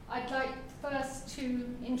to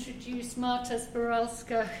introduce Marta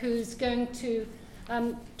Zboralska, who's going to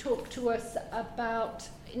talk to us about,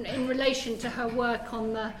 in relation to her work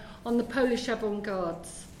on the Polish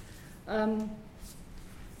avant-gardes,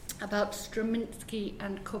 about Strzeminski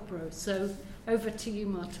and Kobro. So over to you,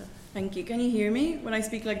 Marta. Thank you. Can you hear me? When I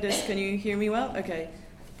speak like this, can you hear me well? Okay,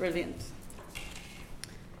 brilliant.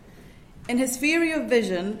 In his Theory of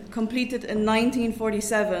Vision, completed in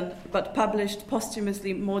 1947 but published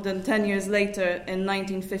posthumously more than 10 years later in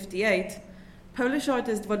 1958, Polish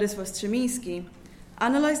artist Władysław Strzeminski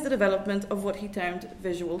analyzed the development of what he termed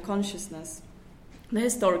visual consciousness, the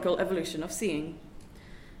historical evolution of seeing.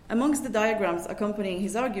 Amongst the diagrams accompanying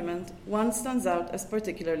his argument, one stands out as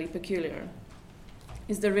particularly peculiar.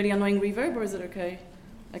 Is there really annoying reverb, or is it okay?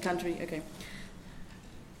 I can't read, okay.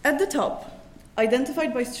 At the top,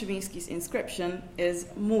 identified by Strzeminski's inscription, is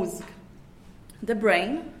mózg. The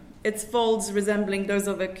brain, its folds resembling those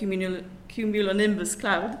of a cumulonimbus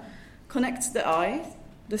cloud, connects the eye,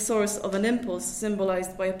 the source of an impulse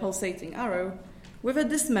symbolized by a pulsating arrow, with a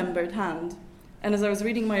dismembered hand. And as I was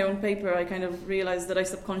reading my own paper, I kind of realized that I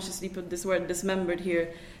subconsciously put this word dismembered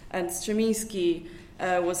here. And Strzeminski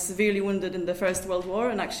was severely wounded in the First World War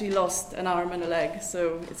and actually lost an arm and a leg.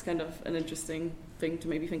 So it's kind of an interesting thing to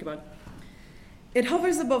maybe think about. It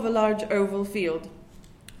hovers above a large oval field.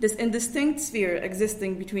 This indistinct sphere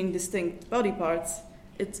existing between distinct body parts,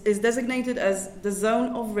 it is designated as the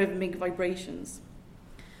zone of rhythmic vibrations.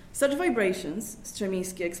 Such vibrations,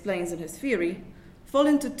 Strzeminski explains in his theory, fall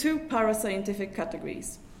into two parascientific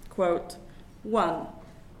categories. Quote, 1.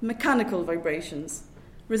 Mechanical vibrations,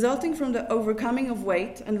 resulting from the overcoming of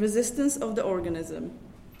weight and resistance of the organism.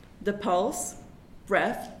 The pulse,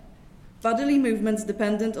 breath, bodily movements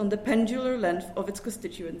dependent on the pendular length of its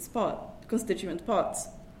constituent parts.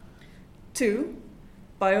 2.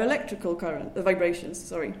 Bioelectrical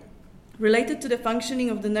vibrations, related to the functioning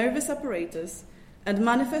of the nervous apparatus and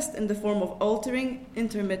manifest in the form of altering,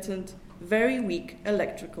 intermittent, very weak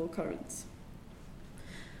electrical currents.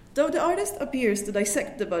 Though the artist appears to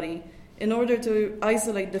dissect the body in order to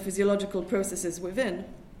isolate the physiological processes within,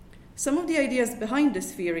 some of the ideas behind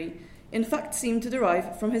this theory in fact seem to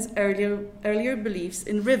derive from his earlier beliefs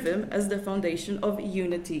in rhythm as the foundation of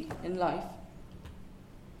unity in life.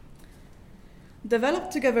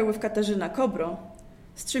 Developed together with Katarzyna Kobro,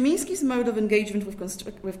 Strzeminski's mode of engagement with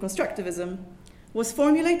constructivism was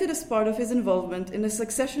formulated as part of his involvement in a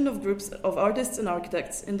succession of groups of artists and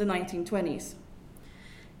architects in the 1920s.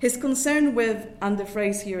 His concern with, and the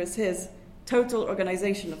phrase here is his, total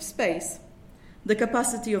organization of space, the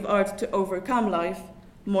capacity of art to overcome life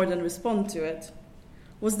more than respond to it,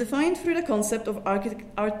 was defined through the concept of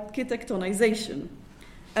architectonization,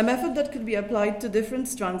 a method that could be applied to different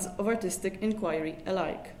strands of artistic inquiry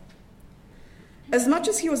alike. As much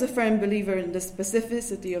as he was a firm believer in the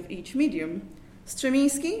specificity of each medium,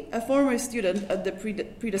 Strzeminski, a former student at the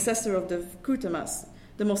predecessor of the Kutemas,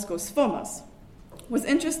 the Moscow Sfomas, was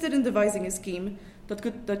interested in devising a scheme that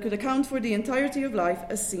could account for the entirety of life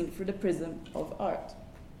as seen through the prism of art.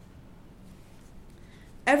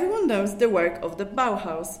 Everyone knows the work of the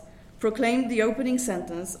Bauhaus, proclaimed the opening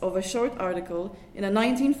sentence of a short article in a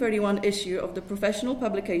 1931 issue of the professional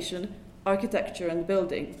publication Architecture and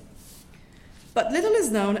Building. But little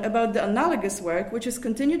is known about the analogous work which has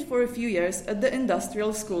continued for a few years at the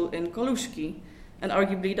industrial school in Koluszki, and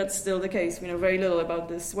arguably that's still the case. We know very little about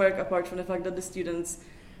this work apart from the fact that the students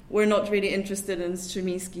were not really interested in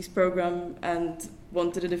Strzeminski's program and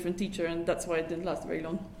wanted a different teacher, and that's why it didn't last very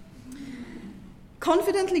long.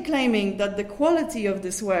 Confidently claiming that the quality of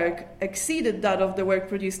this work exceeded that of the work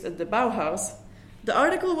produced at the Bauhaus, the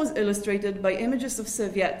article was illustrated by images of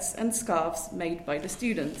serviettes and scarves made by the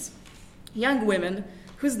students, young women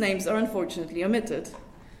whose names are unfortunately omitted,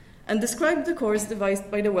 and described the course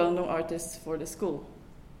devised by the well-known artists for the school.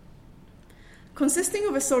 Consisting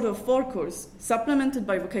of a sort of forecourse supplemented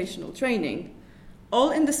by vocational training,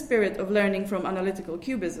 all in the spirit of learning from analytical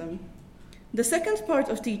cubism, the second part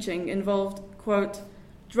of teaching involved, quote,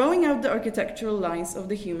 drawing out the architectural lines of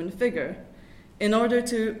the human figure in order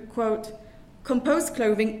to, quote, compose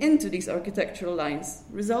clothing into these architectural lines,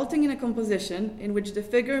 resulting in a composition in which the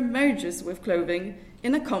figure merges with clothing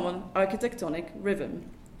in a common architectonic rhythm,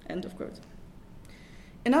 end of quote.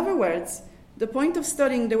 In other words, the point of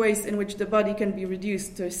studying the ways in which the body can be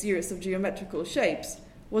reduced to a series of geometrical shapes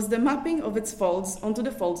was the mapping of its folds onto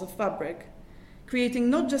the folds of fabric, creating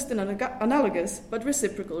not just an analogous but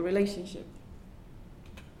reciprocal relationship.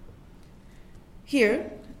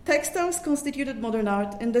 Here, textiles constituted modern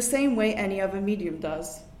art in the same way any other medium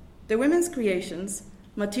does. The women's creations,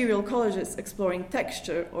 material collages exploring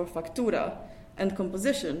texture or factura and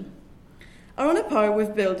composition, are on a par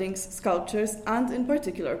with buildings, sculptures, and in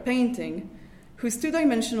particular painting, whose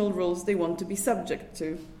two-dimensional rules they want to be subject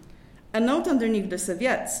to. A note underneath the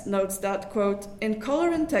Soviets notes that, quote, in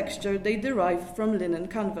color and texture they derive from linen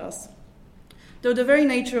canvas, though the very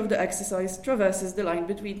nature of the exercise traverses the line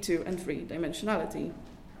between two- and three-dimensionality.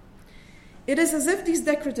 It is as if these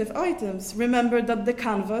decorative items remember that the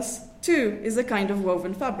canvas, too, is a kind of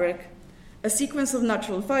woven fabric, a sequence of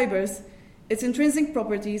natural fibers, its intrinsic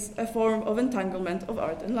properties a form of entanglement of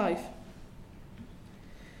art and life.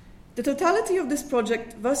 The totality of this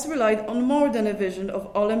project thus relied on more than a vision of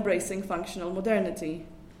all-embracing functional modernity.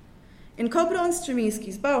 In Kobro and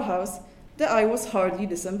Strzeminski's Bauhaus, the eye was hardly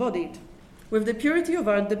disembodied, with the purity of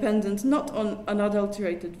art dependent not on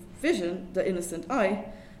unadulterated vision, the innocent eye,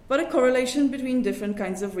 but a correlation between different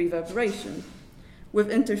kinds of reverberation,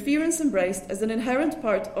 with interference embraced as an inherent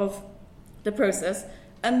part of the process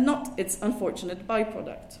and not its unfortunate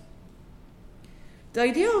byproduct. The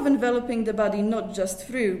idea of enveloping the body not just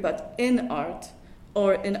through, but in art,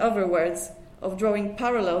 or in other words, of drawing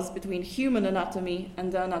parallels between human anatomy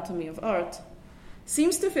and the anatomy of art,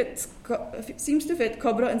 seems to fit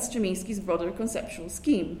Kobro and Strzeminski's broader conceptual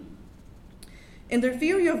scheme. In their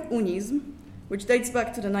theory of unism, which dates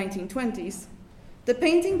back to the 1920s, the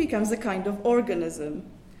painting becomes a kind of organism.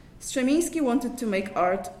 Strzeminski wanted to make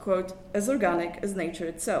art, quote, as organic as nature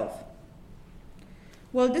itself.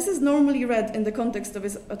 While this is normally read in the context of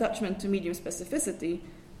his attachment to medium specificity,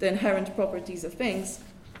 the inherent properties of things,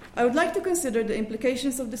 I would like to consider the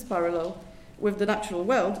implications of this parallel with the natural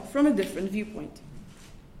world from a different viewpoint.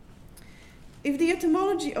 If the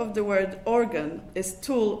etymology of the word organ is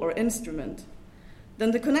tool or instrument,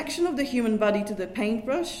 then the connection of the human body to the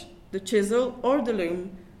paintbrush, the chisel, or the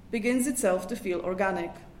loom begins itself to feel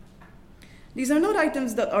organic. These are not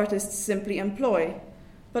items that artists simply employ,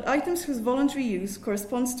 but items whose voluntary use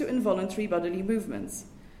corresponds to involuntary bodily movements.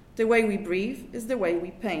 The way we breathe is the way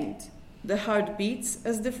we paint. The heart beats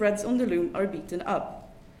as the threads on the loom are beaten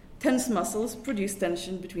up. Tense muscles produce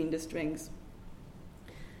tension between the strings.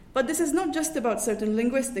 But this is not just about certain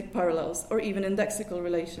linguistic parallels or even indexical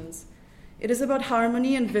relations. It is about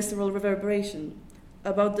harmony and visceral reverberation,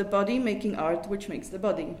 about the body making art which makes the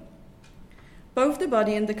body. Both the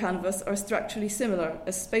body and the canvas are structurally similar,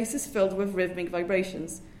 as space is filled with rhythmic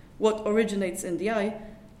vibrations. What originates in the eye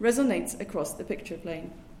resonates across the picture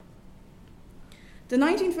plane. The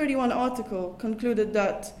 1931 article concluded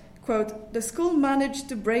that, quote, the school managed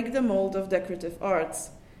to break the mold of decorative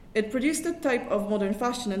arts. It produced a type of modern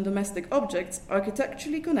fashion and domestic objects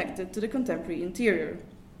architecturally connected to the contemporary interior.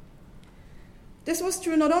 This was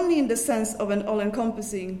true not only in the sense of an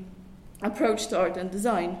all-encompassing approach to art and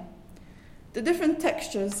design. The different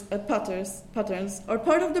textures and patterns are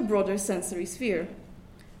part of the broader sensory sphere.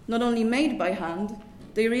 Not only made by hand,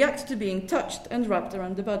 they react to being touched and wrapped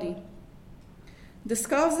around the body. The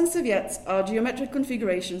scarves and serviettes are geometric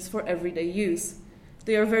configurations for everyday use.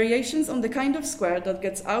 They are variations on the kind of square that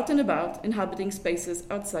gets out and about, inhabiting spaces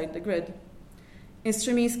outside the grid. In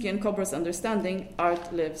Strzeminski and Kobro's understanding,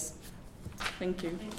 art lives. Thank you.